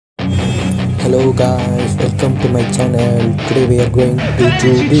Hello guys, welcome to my channel. Today we are going to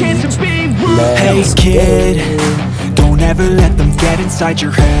Juhu beach. Hey kid, don't ever let them get inside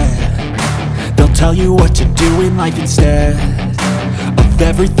your head. They'll tell you what to do in life instead of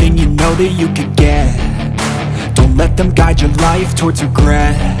everything you know that you could get. Don't let them guide your life towards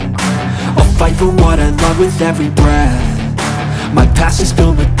regret. I'll fight for what I love with every breath. My past is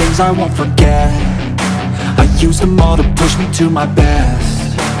filled with things I won't forget. I use them all to push me to my best.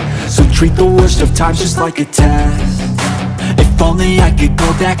 So treat the worst of times just like a test. If only I could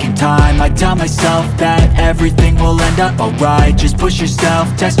go back in time, I'd tell myself that everything will end up alright. Just push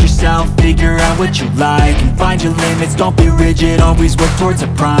yourself, test yourself, figure out what you like, and find your limits, don't be rigid, always work towards a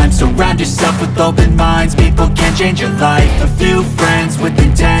prime. Surround yourself with open minds, people can change your life. A few friends with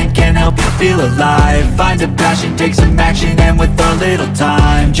intent can help you feel alive. Find a passion, take some action, and with a little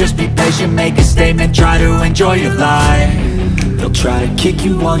time, just be patient, make a statement, try to enjoy your life. They'll try to kick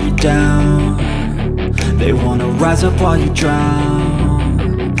you while you're down. They wanna rise up while you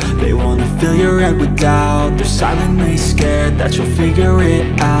drown. They wanna fill your head with doubt. They're silently scared that you'll figure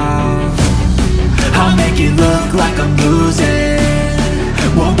it out. I'll make it look like I'm losing,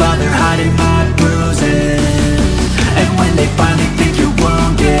 won't bother hiding my bruises. And when they finally think you're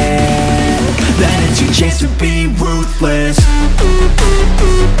wounded, then it's your chance to be ruthless.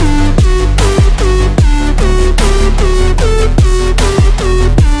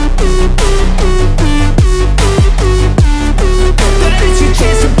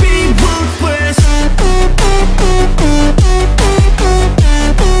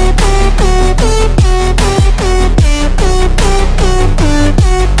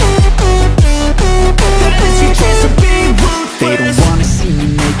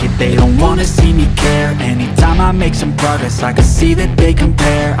 I make some progress, I can see that they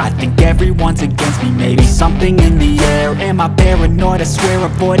compare. I think everyone's against me, maybe something in the air. Am I paranoid? I swear a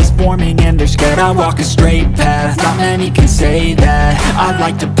void is forming and they're scared. I walk a straight path, not many can say that. I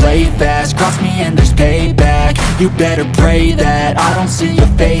like to play fast, cross me and there's payback. You better pray that I don't see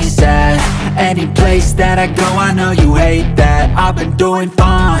your face at any place that I go. I know you hate that. I've been doing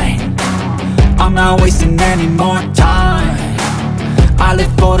fine, I'm not wasting any more time. I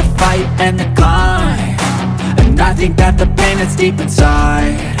live for the fight and the climb, and I think that the pain that's deep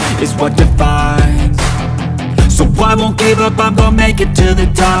inside is what defines. So I won't give up, I'm gonna make it to the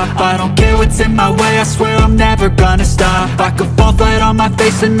top. I don't care what's in my way, I swear I'm never gonna stop. I could fall flat on my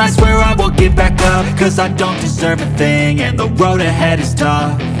face and I swear I won't give back up, cause I don't deserve a thing and the road ahead is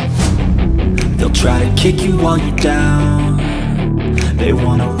tough. They'll try to kick you while you're down. They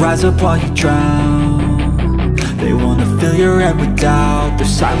wanna rise up while you drown. They wanna fill your head with doubt. They're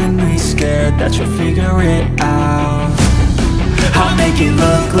silently scared that you'll figure it out. I'll make it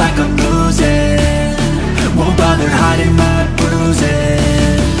look like I'm losing, won't bother hiding my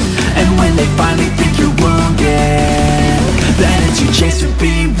bruises. And when they finally think you're wounded, then it's your chance to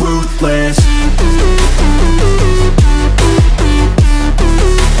be ruthless.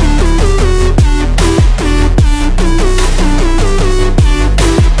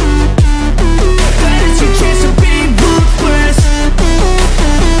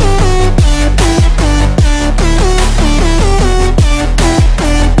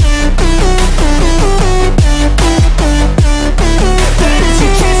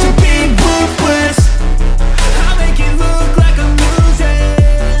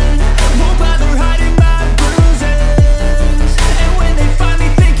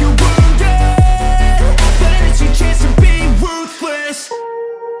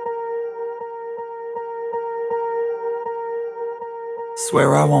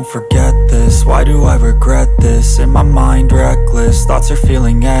 Swear I won't forget this, why do I regret this? In my mind reckless, thoughts are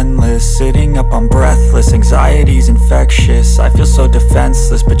feeling endless. Sitting up, I'm breathless, anxiety's infectious. I feel so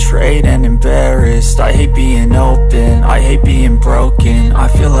defenseless, betrayed and embarrassed. I hate being open, I hate being broken. I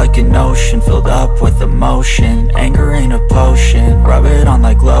feel like an ocean filled up with emotion. Anger ain't a potion, rub it on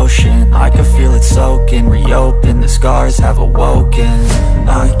like lotion. I can feel it soaking, reopen, the scars have awoken.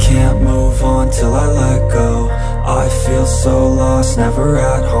 I can't move on till I let go. I feel so lost, never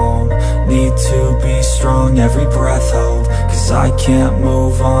at home. Need to be strong, every breath hold. Cause I can't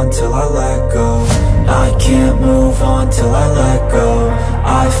move on till I let go. I can't move on till I let go.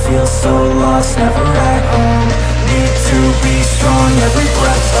 I feel so lost, never at home. Need to be strong, every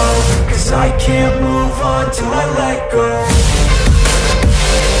breath hold. Cause I can't move on till I let go.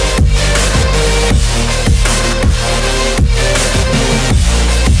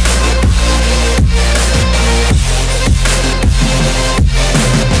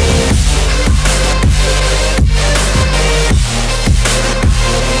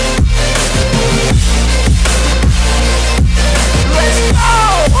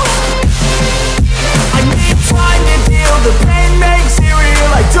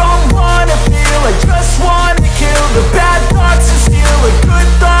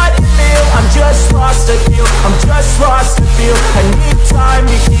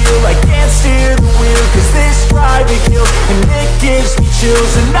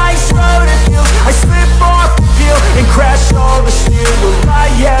 chills, a nice road it feels. I slip off the peel and crash all the steel. Will I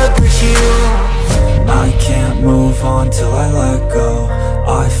ever heal? I can't move on till I let go.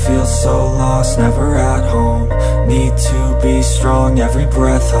 I feel so lost, never at home. Need to be strong, every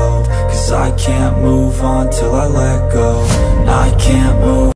breath hope. Cause I can't move on till I let go. I can't move